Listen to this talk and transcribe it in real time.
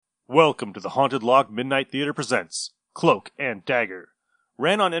Welcome to the Haunted Log Midnight Theater presents Cloak and Dagger.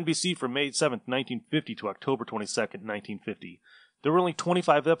 Ran on NBC from May 7th, 1950 to October 22nd, 1950. There were only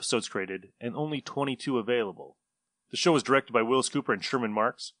 25 episodes created and only 22 available. The show was directed by Willis Cooper and Sherman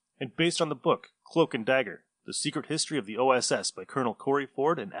Marks and based on the book Cloak and Dagger, The Secret History of the OSS by Colonel Corey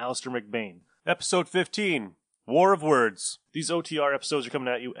Ford and Alistair McBain. Episode 15, War of Words. These OTR episodes are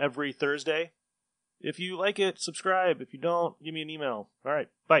coming at you every Thursday. If you like it, subscribe. If you don't, give me an email. All right,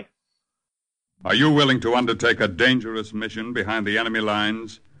 bye. Are you willing to undertake a dangerous mission behind the enemy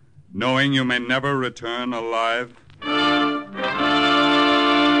lines, knowing you may never return alive?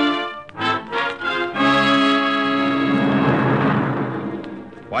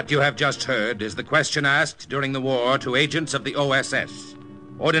 What you have just heard is the question asked during the war to agents of the OSS,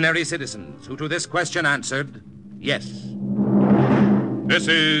 ordinary citizens who to this question answered, yes. This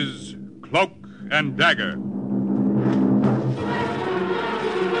is Cloak and Dagger.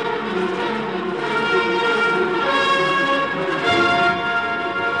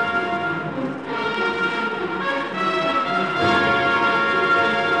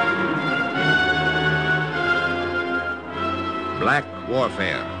 Black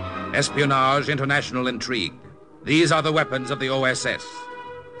warfare, espionage, international intrigue. These are the weapons of the OSS.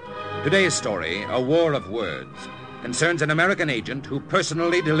 Today's story, A War of Words, concerns an American agent who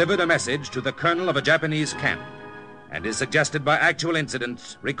personally delivered a message to the colonel of a Japanese camp and is suggested by actual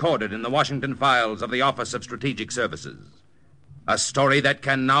incidents recorded in the Washington files of the Office of Strategic Services. A story that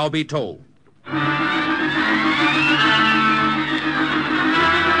can now be told.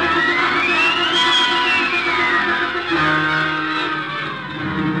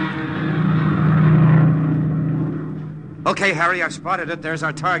 Okay, Harry, I've spotted it. There's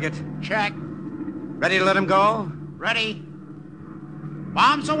our target. Check. Ready to let him go? Ready.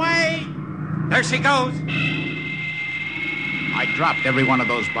 Bombs away! There she goes. I dropped every one of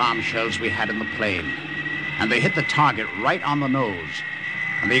those bomb shells we had in the plane, and they hit the target right on the nose.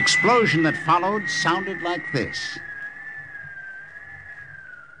 And the explosion that followed sounded like this.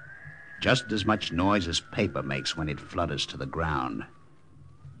 Just as much noise as paper makes when it flutters to the ground.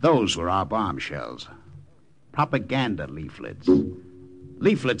 Those were our bomb shells. Propaganda leaflets.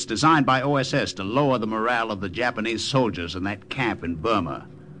 Leaflets designed by OSS to lower the morale of the Japanese soldiers in that camp in Burma.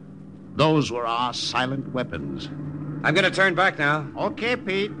 Those were our silent weapons. I'm going to turn back now. Okay,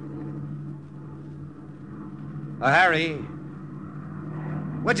 Pete. Harry,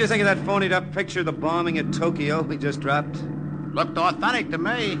 what'd you think of that phonied-up picture of the bombing at Tokyo we just dropped? Looked authentic to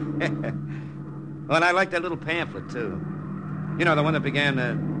me. Well, and I like that little pamphlet, too. You know, the one that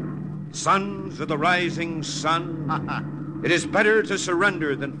began, Sons of the Rising Sun. It is better to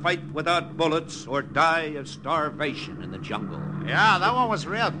surrender than fight without bullets or die of starvation in the jungle. Yeah, that one was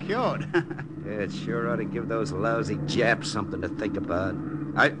real cute. Yeah, it sure ought to give those lousy Japs something to think about.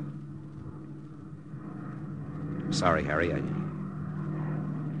 Sorry, Harry.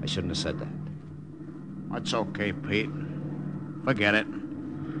 I shouldn't have said that. That's okay, Pete. Forget it.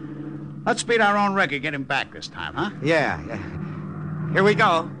 Let's beat our own record, get him back this time, huh? Yeah. Here we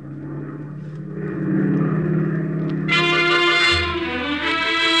go.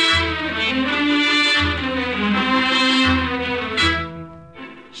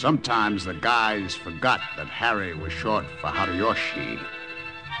 Sometimes the guys forgot that Harry was short for Haruyoshi.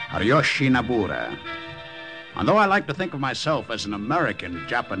 Haruyoshi Nabura. And though I like to think of myself as an American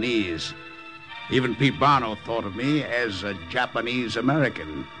Japanese, even Pete Barno thought of me as a Japanese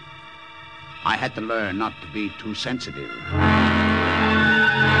American. I had to learn not to be too sensitive.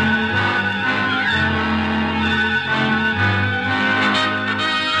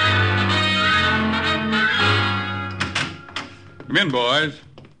 Come in, boys.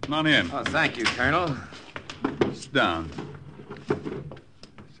 Come on in. Oh, thank you, Colonel. Sit down.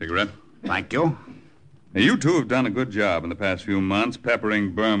 Cigarette? Thank you. Now, you two have done a good job in the past few months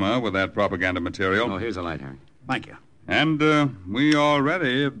peppering Burma with that propaganda material. Oh, here's a light, Harry. Thank you. And we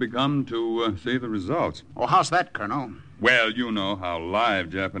already have begun to see the results. Oh, how's that, Colonel? Well, you know how live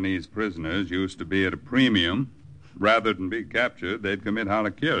Japanese prisoners used to be at a premium. Rather than be captured, they'd commit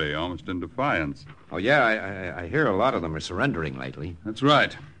harakiri, almost in defiance. Oh, yeah, I hear a lot of them are surrendering lately. That's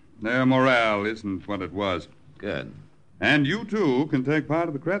right. Their morale isn't what it was. Good. And you, too, can take part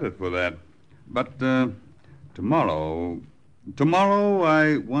of the credit for that. But tomorrow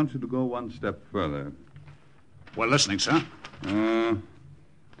I want you to go one step further. We're listening, sir.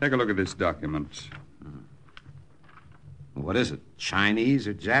 Take a look at this document. What is it, Chinese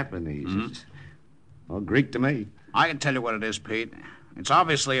or Japanese? It's all Greek to me. I can tell you what it is, Pete. It's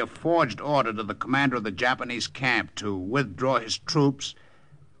obviously a forged order to the commander of the Japanese camp to withdraw his troops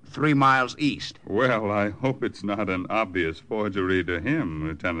 3 miles east. Well, I hope it's not an obvious forgery to him,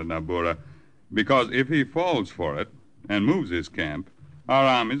 Lieutenant Nabura, because if he falls for it and moves his camp, our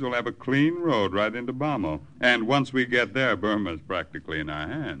armies will have a clean road right into Bhamo. And once we get there, Burma's practically in our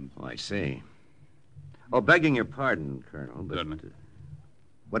hands. Oh, I see. Oh, begging your pardon, Colonel, but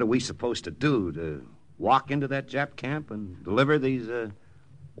what are we supposed to do? To walk into that Jap camp and deliver these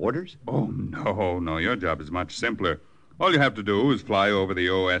orders? Oh, no. Your job is much simpler. All you have to do is fly over the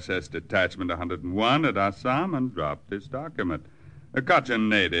OSS Detachment 101 at Assam and drop this document. The Kachin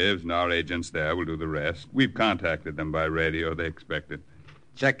natives and our agents there will do the rest. We've contacted them by radio. They expect it.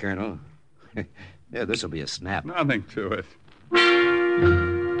 Check, Colonel. Yeah, this'll be a snap. Nothing to it.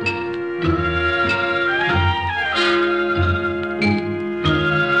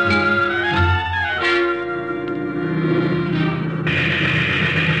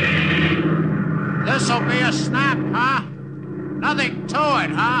 This'll be a snap, huh? Nothing to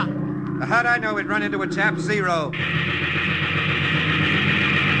it, huh? How'd I know we'd run into a Jap Zero?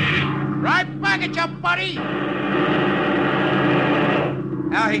 Right back at you, buddy.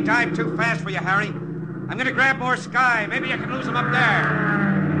 Now, he dived too fast for you, Harry. I'm going to grab more sky. Maybe I can lose him up there.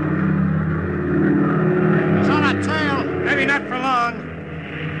 He's on our tail. Maybe not for long.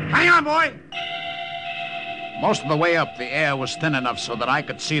 Hang on, boy. Most of the way up, the air was thin enough so that I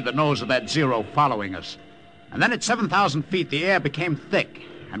could see the nose of that Zero following us. And then at 7,000 feet, the air became thick,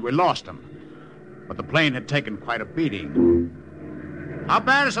 and we lost him. But the plane had taken quite a beating. How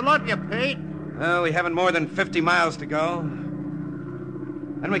bad is it looking you, Pete? Well, we haven't more than 50 miles to go.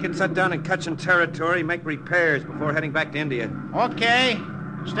 Then we can set down in Kachin territory, make repairs before heading back to India. Okay.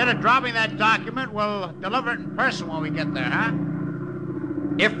 Instead of dropping that document, we'll deliver it in person when we get there, huh?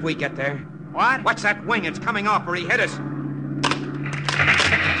 If we get there. What? Watch that wing. It's coming off or he hit us.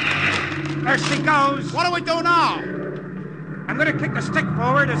 There she goes. What do we do now? I'm going to kick the stick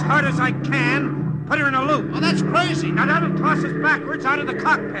forward as hard as I can, put her in a loop. Oh, that's crazy. Now that'll toss us backwards out of the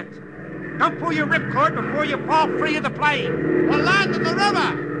cockpit. Don't pull your ripcord before you fall free of the plane. We'll land in the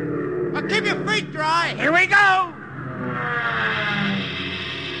river. Now keep your feet dry. Here we go.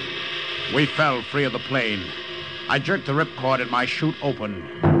 We fell free of the plane. I jerked the ripcord and my chute opened.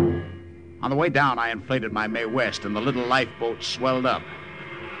 On the way down, I inflated my Mae West and the little lifeboat swelled up.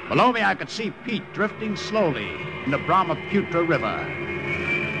 Below me, I could see Pete drifting slowly in the Brahmaputra River.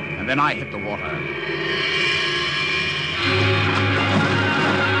 And then I hit the water.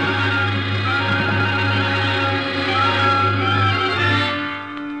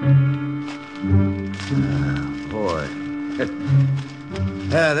 Boy.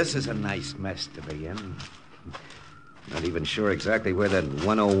 Yeah, this is a nice mess to be in. Not even sure exactly where that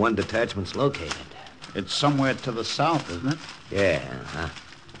 101 detachment's located. It's somewhere to the south, isn't it? Yeah, huh?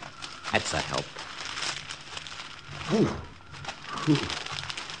 That's a help. Whew. This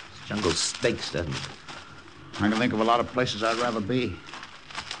jungle stinks, doesn't it? I can think of a lot of places I'd rather be.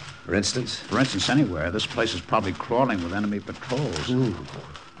 For instance? For instance, anywhere. This place is probably crawling with enemy patrols. Ooh,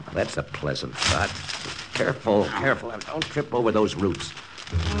 that's a pleasant thought. Careful. Don't trip over those roots.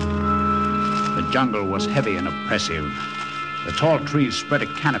 The jungle was heavy and oppressive. The tall trees spread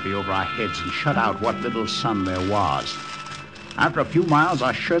a canopy over our heads and shut out what little sun there was. After a few miles,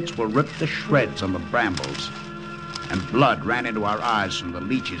 our shirts were ripped to shreds on the brambles, and blood ran into our eyes from the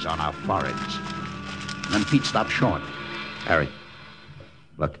leeches on our foreheads. And then Pete stopped short. Harry,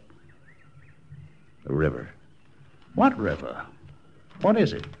 look. The river. What river? What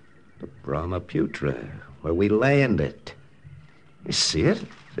is it? The Brahmaputra, where we landed. You see it?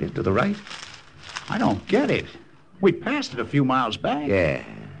 See it to the right? I don't get it. We passed it a few miles back. Yeah,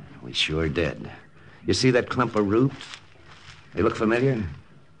 we sure did. You see that clump of roots? They look familiar?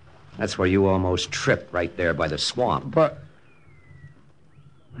 That's where you almost tripped right there by the swamp. But...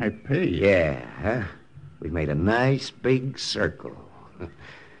 Hey, Pete. Yeah, huh? We made a nice big circle.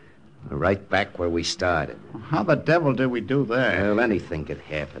 Right back where we started. How the devil did we do that? Well, anything could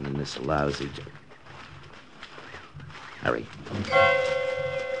happen in this lousy... Harry.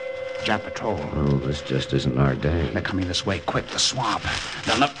 Jap patrol. Oh, this just isn't our day. They're coming this way, quick, the swamp.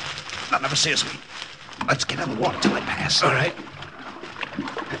 They'll never see us. Let's get on the water till they pass. All right.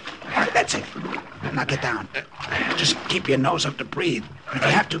 That's it. Now get down. Just keep your nose up to breathe. If you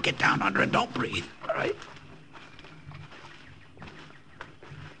have to, get down under and don't breathe. All right.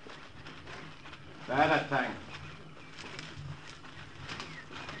 That thing.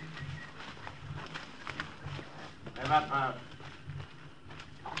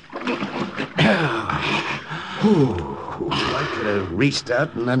 I could have reached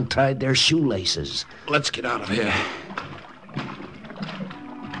out and untied their shoelaces. Let's get out of here.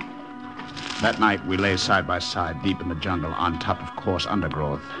 That night, we lay side by side deep in the jungle on top of coarse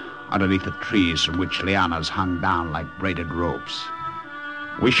undergrowth, underneath the trees from which lianas hung down like braided ropes.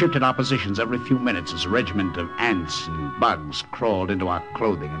 We shifted our positions every few minutes as a regiment of ants and bugs crawled into our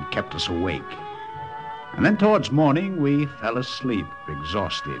clothing and kept us awake. And then towards morning, we fell asleep,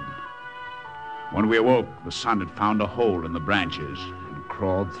 exhausted. When we awoke, the sun had found a hole in the branches and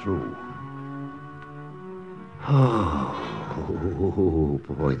crawled through. Oh,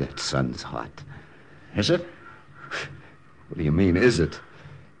 boy, that sun's hot. Is it? What do you mean, is it?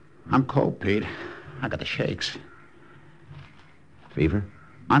 I'm cold, Pete. I got the shakes. Fever?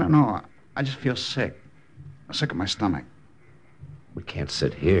 I don't know. I just feel sick. I'm sick of my stomach. We can't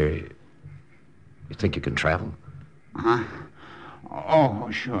sit here. You think you can travel? Huh?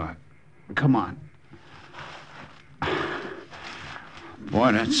 Oh, sure. Come on.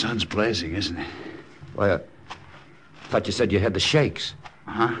 Boy, that sun's blazing, isn't it? Why, I thought you said you had the shakes.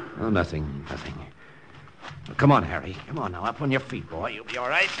 Huh? Oh, nothing. Come on, Harry. Come on now. Up on your feet, boy. You'll be all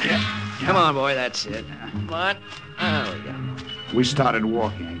right. Yeah. Come on, boy. That's it. Come on. There we go. We started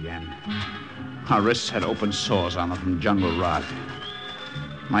walking again. Our wrists had open sores on them from jungle rot.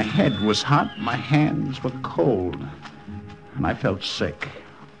 My head was hot. My hands were cold. And I felt sick.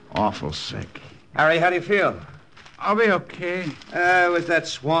 Awful sick. Harry, how do you feel? I'll be okay. It was that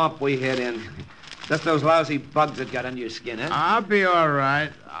swamp we hid in. Just those lousy bugs that got under your skin, huh? I'll be all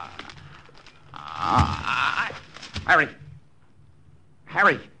right. Harry.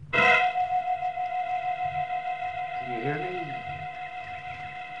 Harry. Can you hear me?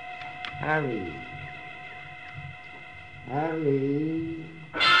 Harry. Harry.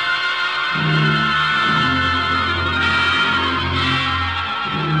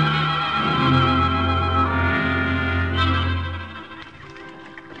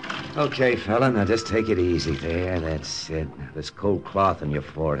 Okay, fella, now just take it easy there. That's it. This cold cloth on your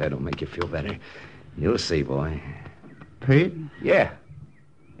forehead will make you feel better. You'll see, boy. Pete? Yeah.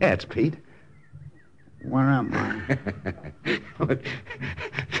 Yeah, it's Pete. Where am I?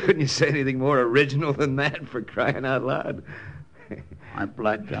 Couldn't you say anything more original than that, for crying out loud? I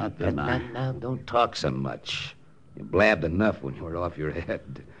blacked out, didn't I? Now, don't talk so much. You blabbed enough when you were off your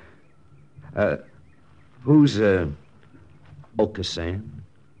head. Who's, Okasan?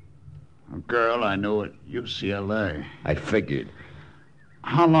 A girl I knew at UCLA. I figured.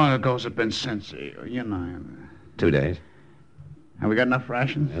 How long ago has it been since, 2 days. Have we got enough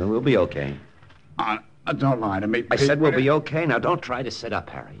rations? We'll be okay. Don't lie to me, Pete. I said we'll be okay. Now, don't try to sit up,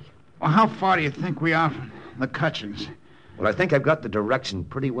 Harry. Well, how far do you think we are from the Cutchins? Well, I think I've got the direction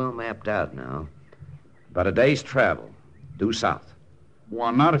pretty well mapped out now. About a day's travel, due south.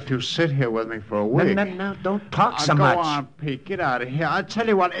 Well, not if you sit here with me for a week. No, don't talk so Go much. on, Pete. Get out of here. I'll tell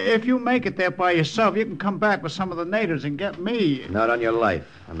you what, if you make it there by yourself, you can come back with some of the natives and get me. Not on your life.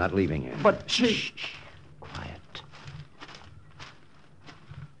 I'm not leaving here. But she... Shh. Quiet.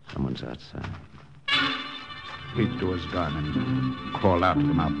 Someone's outside. Pete drew his gun and crawled out to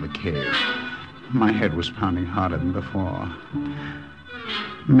the mouth of the cave. My head was pounding harder than before.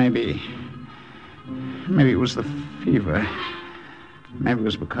 Maybe it was the fever. Maybe it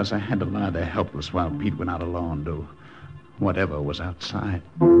was because I had to lie there helpless while Pete went out alone to whatever was outside.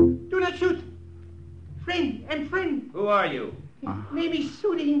 Do not shoot. Friend and friend. Who are you? Name is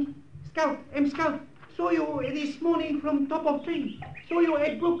Sudin. Scout. I'm Scout. Saw you this morning from top of tree. Saw you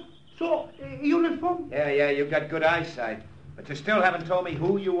at Brook. Saw uniform. Yeah, you've got good eyesight. But you still haven't told me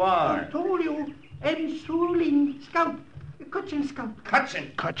who you are. I told you. I'm Sulin Scout. Cutchin Scout.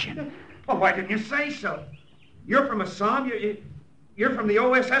 Cutchin. Well, why didn't you say so? You're from Assam? You're from the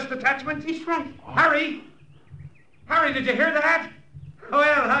OSS detachment? It's right. Harry! Harry, did you hear that?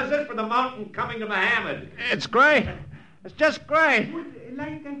 Well, how's this for the mountain coming to Mohammed? It's great. It's just great. Would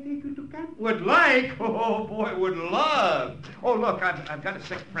like I take you to camp? Would like? Oh, boy, would love. Oh, look, I've got a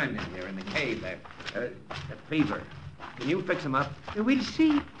sick friend in here in the cave there. A fever. Can you fix him up? We'll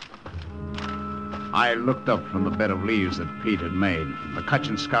see. I looked up from the bed of leaves that Pete had made. The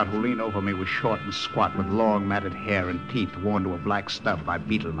Cutchin scout who leaned over me was short and squat with long matted hair and teeth worn to a black stub by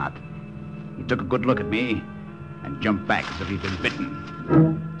beetle nut. He took a good look at me and jumped back as if he'd been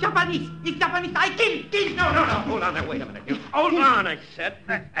bitten. Japanese! It's Japanese! I kill! No. Hold on there. Wait a minute. You hold on, I said.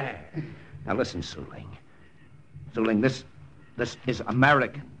 Now listen, Suling. Suling, this is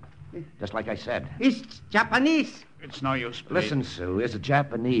American. Just like I said. It's Japanese. It's no use, Pete. Listen, Sue, is a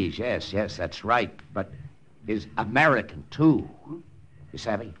Japanese. Yes, that's right. But is American, too. You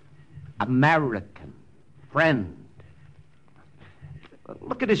savvy? American. Friend.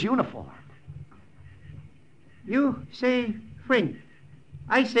 Look at his uniform. You say friend.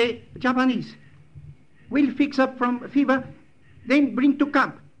 I say Japanese. We'll fix up from fever, then bring to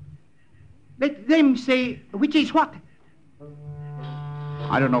camp. Let them say which is what.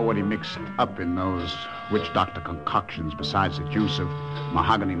 I don't know what he mixed up in those witch doctor concoctions besides the juice of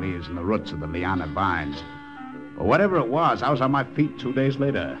mahogany leaves and the roots of the liana vines. But whatever it was, I was on my feet 2 days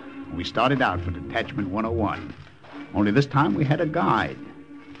later. We started out for Detachment 101. Only this time we had a guide.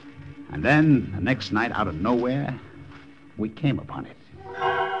 And then, the next night, out of nowhere, we came upon it.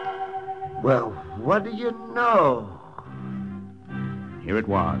 Well, what do you know? Here it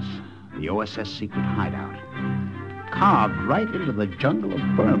was, the OSS secret hideout. Carved right into the jungle of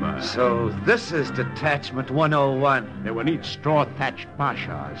Burma. So this is Detachment 101. There were neat straw-thatched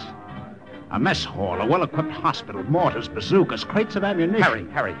bashars. A mess hall, a well-equipped hospital, mortars, bazookas, crates of ammunition.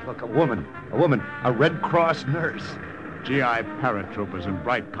 Harry, look, a woman, a Red Cross nurse. GI paratroopers in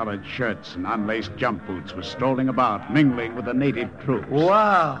bright-colored shirts and unlaced jump boots were strolling about, mingling with the native troops.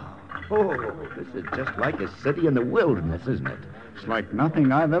 Wow. Oh, this is just like a city in the wilderness, isn't it? It's like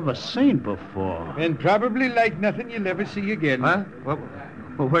nothing I've ever seen before. And probably like nothing you'll ever see again. Huh? Well,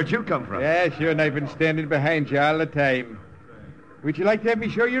 where'd you come from? Yeah, sure, and I've been standing behind you all the time. Would you like to have me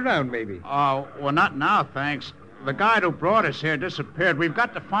show you around, maybe? Oh, well, not now, thanks. The guide who brought us here disappeared. We've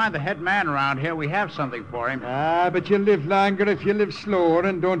got to find the head man around here. We have something for him. Ah, but you'll live longer if you live slower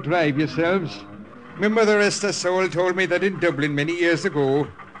and don't drive yourselves. My mother, rest her soul, told me that in Dublin many years ago.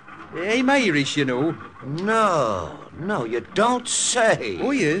 I'm Irish, you know. No, you don't say.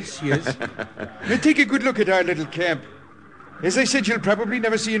 Oh, yes. Now take a good look at our little camp. As I said, you'll probably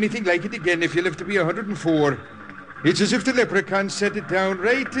never see anything like it again if you live to be 104. It's as if the leprechauns set it down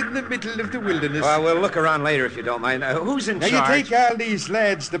right in the middle of the wilderness. We'll look around later if you don't mind. Who's in charge? Now, you take all these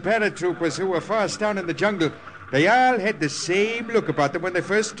lads, the paratroopers who were fast down in the jungle. They all had the same look about them when they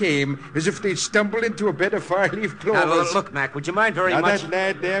first came, as if they'd stumbled into a bed of fire-leaf clovers. Look, Mac, would you mind very much? That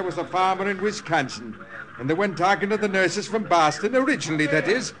lad there was a farmer in Wisconsin. And the one talking to the nurses from Boston, originally, that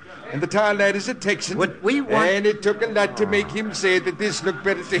is. And the tall lad is a Texan. What we want... And it took a lot to make him say that this looked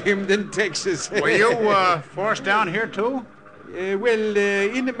better to him than Texas. Were you forced down here, too?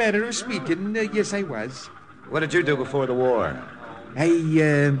 In a manner of speaking, yes, I was. What did you do before the war?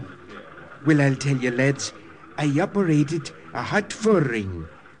 I'll tell you, lads. I operated a hot fur ring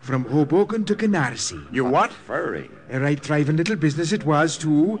from Hoboken to Canarsie. You what? Furry. A right thriving little business it was,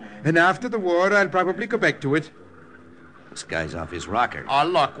 too. And after the war, I'll probably go back to it. This guy's off his rocker. Oh,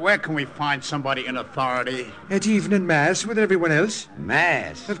 look, where can we find somebody in authority? At evening mass with everyone else.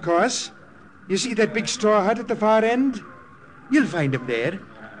 Mass? Of course. You see that big straw hut at the far end? You'll find him there.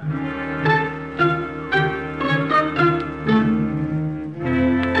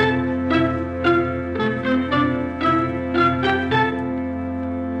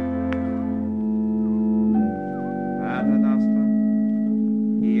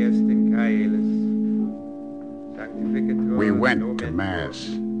 We went to Mass.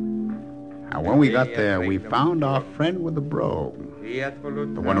 And when we got there, we found our friend with the brogue.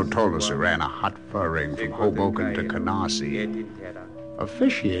 The one who told us he ran a hot fur ring from Hoboken to Canarsie,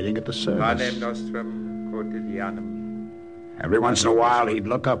 officiating at the service. Every once in a while, he'd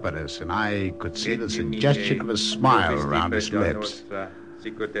look up at us, and I could see the suggestion of a smile around his lips.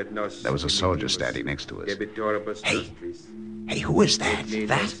 There was a soldier standing next to us. Hey, who is that?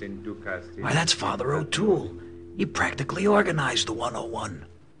 Why, that's Father O'Toole. He practically organized the 101.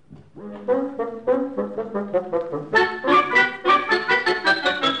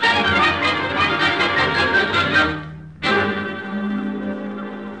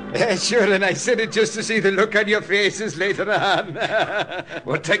 Sure, and I said it just to see the look on your faces later on.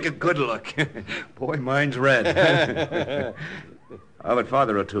 Well, take a good look. Boy, mine's red. But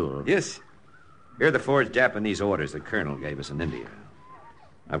Father O'Toole. Yes? Here are the forged Japanese orders the Colonel gave us in India.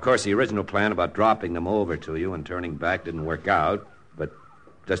 Of course, the original plan about dropping them over to you and turning back didn't work out, but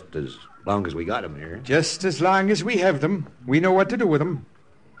just as long as we got them here. Just as long as we have them, we know what to do with them.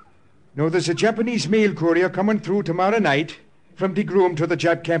 No, there's a Japanese mail courier coming through tomorrow night from the Groom to the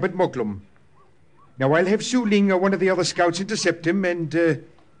Jap camp at Muklum. Now, I'll have Su Ling or one of the other scouts intercept him and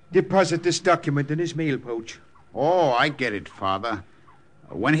deposit this document in his mail pouch. Oh, I get it, Father.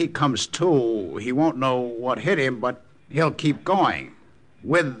 When he comes to, he won't know what hit him, but he'll keep going.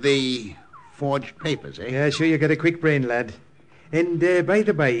 With the forged papers, eh? Yeah, sure, you got a quick brain, lad. And, by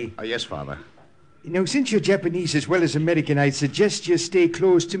the by... Yes, Father. Now, since you're Japanese as well as American, I'd suggest you stay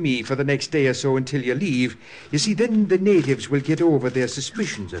close to me for the next day or so until you leave. You see, then the natives will get over their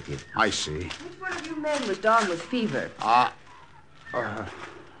suspicions of you. I see. Which one of you men was down with fever? I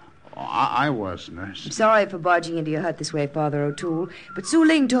was, nurse. I'm sorry for barging into your hut this way, Father O'Toole, but Su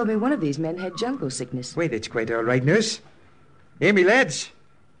Ling told me one of these men had jungle sickness. Wait, it's quite all right, nurse. Amy, lads,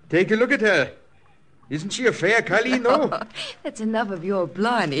 take a look at her. Isn't she a fair colleen, though? That's enough of your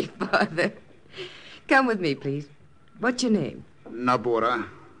blarney, Father. Come with me, please. What's your name? Nabura.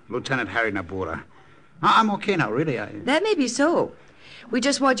 Lieutenant Harry Nabura. I'm okay now, really. That may be so. We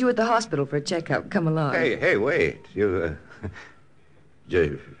just want you at the hospital for a checkup. Come along. Hey, wait. Do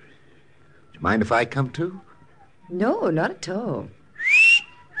you mind if I come too? No, not at all.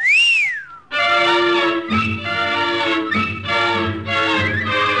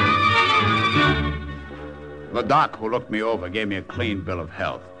 The doc who looked me over gave me a clean bill of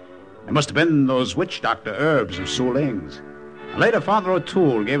health. It must have been those witch doctor herbs of Su Ling's. Later, Father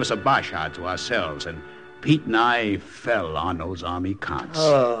O'Toole gave us a bashad to ourselves, and Pete and I fell on those army cons.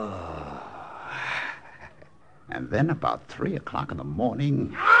 Oh. And then about 3 o'clock in the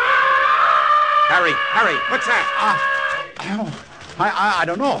morning... Harry, what's that? I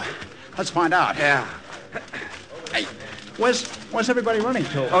don't know. Let's find out. Yeah. Hey, where's everybody running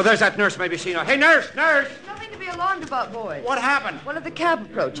to? Oh, there's that nurse maybe seen her. Hey, nurse! Nothing to be alarmed about, boys. What happened? One of the camp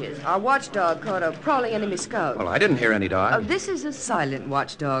approaches. Our watchdog caught a prowling enemy scout. Well, I didn't hear any dog. Oh, this is a silent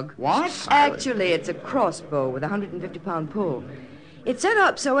watchdog. What? Actually, it's a crossbow with a 150-pound pull. It's set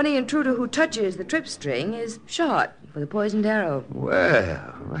up so any intruder who touches the trip string is shot with a poisoned arrow.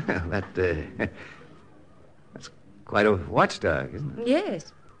 Well, that's quite a watchdog, isn't it?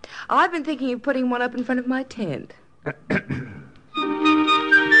 Yes. I've been thinking of putting one up in front of my tent.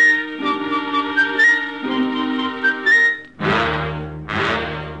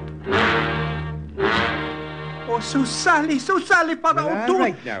 Oh, so sorry, Father Well, O'Toole. all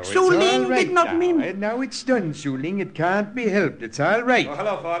right now. Su Ling did not mean... And now it's done, Su Ling. It can't be helped. It's all right. Oh,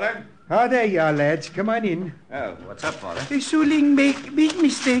 hello, Father. Oh, there you are, lads. Come on in. Oh, what's up, Father? Su Ling make big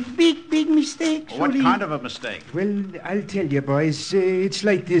mistake, big mistake. What kind of a mistake? Well, I'll tell you, boys. It's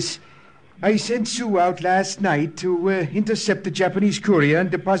like this. I sent Sue out last night to intercept the Japanese courier and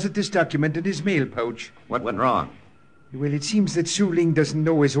deposit this document in his mail pouch. What went wrong? Well, it seems that Su Ling doesn't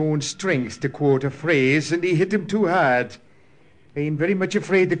know his own strength, to quote a phrase, and he hit him too hard. I am very much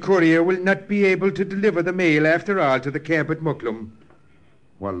afraid the courier will not be able to deliver the mail after all to the camp at Muklum.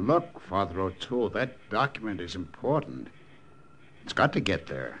 Well, look, Father O'Toole, that document is important. It's got to get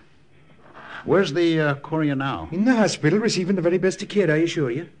there. Where's the courier now? In the hospital, receiving the very best of care, I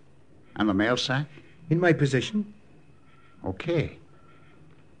assure you. And the mail sack? In my possession. Okay.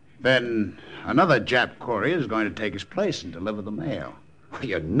 Then another Jap courier is going to take his place and deliver the mail.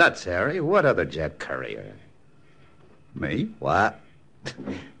 You're nuts, Harry. What other Jap courier? Me? What?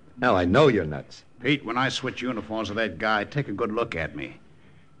 Now, I know you're nuts. Pete, when I switch uniforms with that guy, take a good look at me.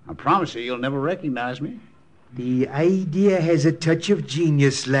 I promise you, you'll never recognize me. The idea has a touch of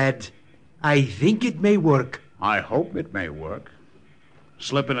genius, lad. I think it may work. I hope it may work.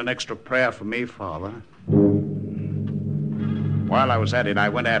 Slip in an extra prayer for me, Father. While I was at it, I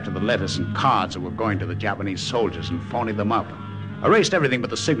went after the letters and cards that were going to the Japanese soldiers and phoned them up. Erased everything but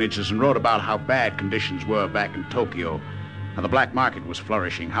the signatures and wrote about how bad conditions were back in Tokyo, how the black market was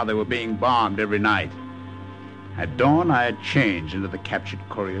flourishing, how they were being bombed every night. At dawn, I had changed into the captured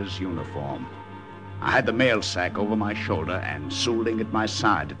courier's uniform. I had the mail sack over my shoulder and Su Ling at my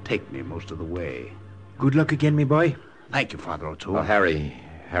side to take me most of the way. Good luck again, me boy. Thank you, Father O'Toole. Oh, Harry,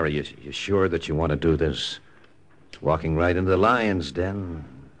 you sure that you want to do this? It's walking right into the lion's den.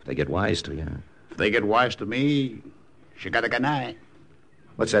 If they get wise to you. If they get wise to me, shigadaganai.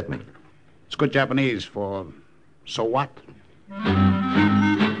 What's that mean? It's good Japanese for so what?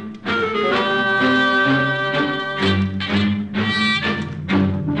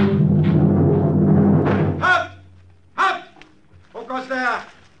 Who goes there?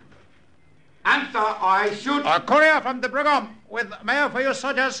 Answer, or I shoot. A courier from the Brigham with mail for your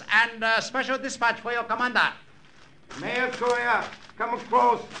soldiers and special dispatch for your commander. Mail courier, come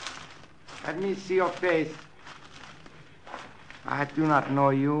close. Let me see your face. I do not know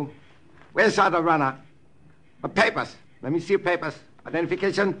you. Where's the other runner? Papers. Let me see your papers.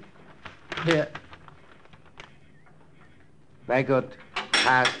 Identification. Here. Very good.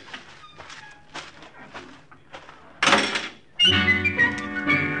 Pass.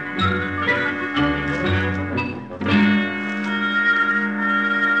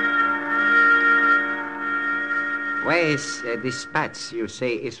 Where is dispatch you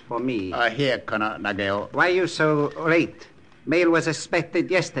say is for me? Here, Colonel Nagao. Why you so late? Mail was expected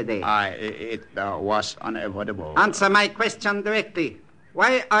yesterday. It was unavoidable. Answer my question directly.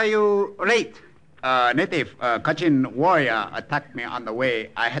 Why are you late? Native Kachin warrior attacked me on the way.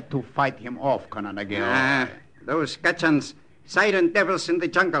 I had to fight him off, Colonel Nagao. Those Kachans, silent devils in the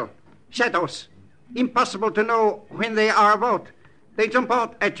jungle. Shadows. Impossible to know when they are about. They jump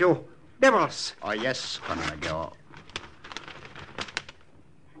out at you. Devils. Oh, yes, Colonel Nagao.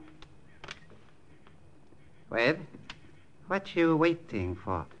 Well, what you waiting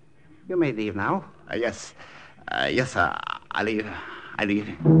for? You may leave now. Yes. Yes, sir. I leave. I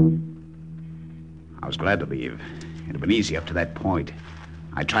was glad to leave. It had been easy up to that point.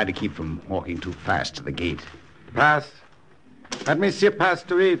 I tried to keep from walking too fast to the gate. Pass. Let me see a pass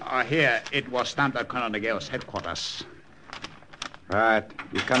to read. Here, it was stamped at Colonel Nagale's headquarters. Right.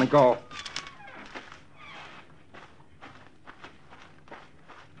 You can go.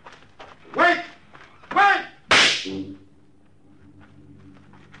 Wait! Wait!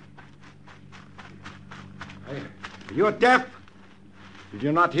 You're deaf? Did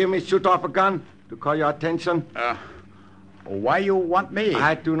you not hear me shoot off a gun to call your attention? Why you want me?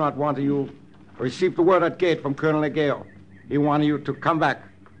 I do not want you. Received the word at gate from Colonel Nagale. He wanted you to come back.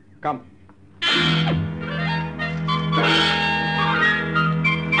 Come.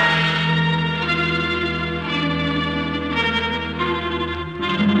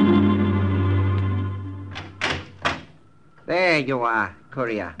 There you are,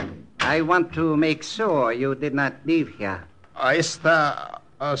 courier. I want to make sure you did not leave here. Is there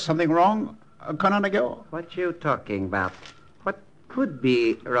something wrong, Colonel Nagale? What you talking about? What could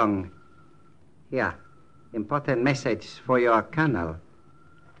be wrong? Here, important message for your colonel.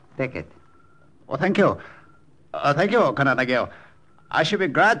 Take it. Well, thank you. Thank you, Colonel Nagale. I should be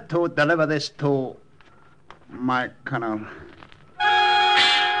glad to deliver this to my colonel.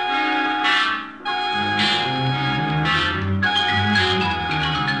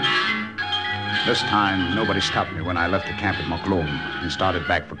 This time, nobody stopped me when I left the camp at Mokloum and started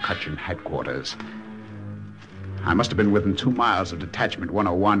back for Cochin headquarters. I must have been within 2 miles of Detachment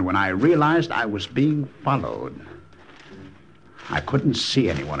 101 when I realized I was being followed. I couldn't see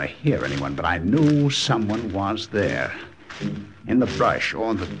anyone or hear anyone, but I knew someone was there. In the brush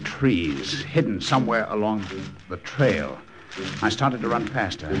or the trees, hidden somewhere along the trail. I started to run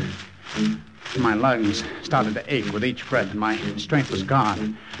faster. My lungs started to ache with each breath, and my strength was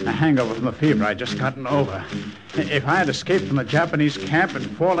gone. A hangover from the fever I'd just gotten over. If I had escaped from the Japanese camp and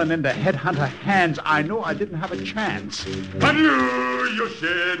fallen into headhunter hands, I knew I didn't have a chance.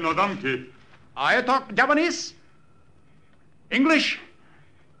 I talk Japanese? English?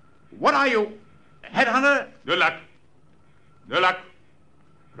 What are you? Headhunter? Dulak.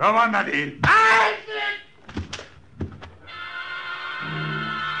 Ravanadil.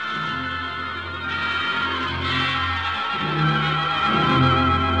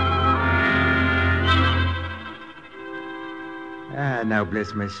 Now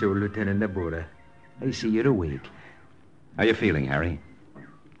bless my soul, Lieutenant Nabura. I see you're awake. How you feeling, Harry?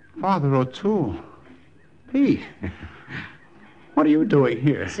 Father O'Toole. Pete. What are you doing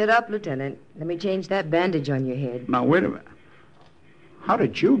here? Sit up, Lieutenant. Let me change that bandage on your head. Now, wait a minute. How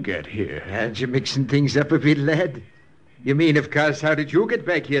did you get here? Aren't you mixing things up a bit, lad? You mean, of course, how did you get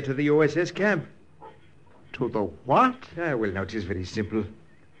back here to the OSS camp? To the what? Well, now, it is very simple.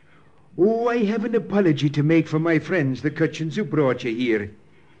 Oh, I have an apology to make for my friends, the Kutchins who brought you here.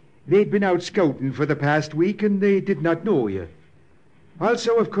 They'd been out scouting for the past week, and they did not know you.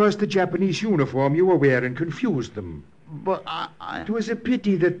 Also, of course, the Japanese uniform you were wearing confused them. But It was a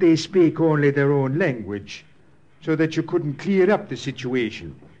pity that they spake only their own language, so that you couldn't clear up the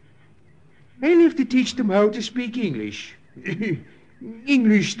situation. I'll have to teach them how to speak English.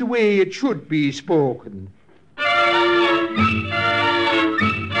 English the way it should be spoken.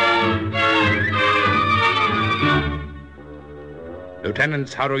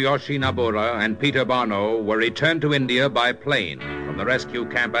 Lieutenants Haruyoshi Nabura and Peter Barno were returned to India by plane from the rescue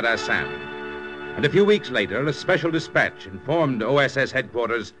camp at Assam. And a few weeks later, a special dispatch informed OSS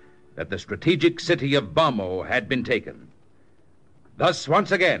headquarters that the strategic city of Bhamo had been taken. Thus,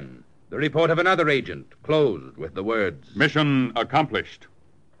 once again, the report of another agent closed with the words, Mission accomplished.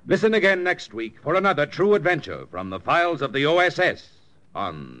 Listen again next week for another true adventure from the files of the OSS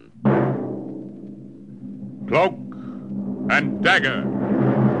on Cloak and Dagger.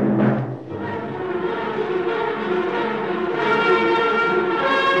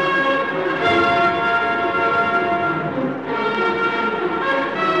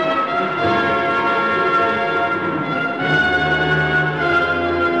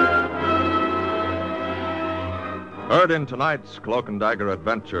 Heard in tonight's Cloak and Dagger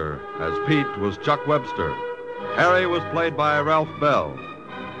adventure, as Pete was Chuck Webster. Harry was played by Ralph Bell.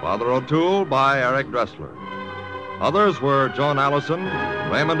 Father O'Toole by Eric Dressler. Others were Joan Allison,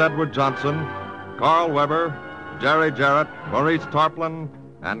 Raymond Edward Johnson, Carl Weber, Jerry Jarrett, Maurice Tarplin,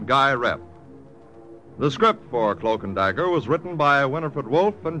 and Guy Rep. The script for Cloak and Dagger was written by Winifred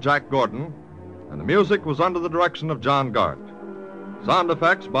Wolfe and Jack Gordon, and the music was under the direction of John Gart. Sound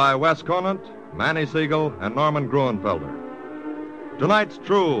effects by Wes Conant, Manny Siegel, and Norman Gruenfelder. Tonight's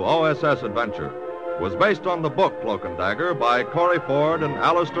true OSS adventure was based on the book Cloak and Dagger by Corey Ford and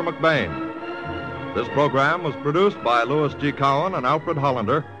Alistair McBain. This program was produced by Louis G. Cowan and Alfred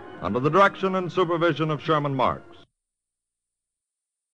Hollander under the direction and supervision of Sherman March.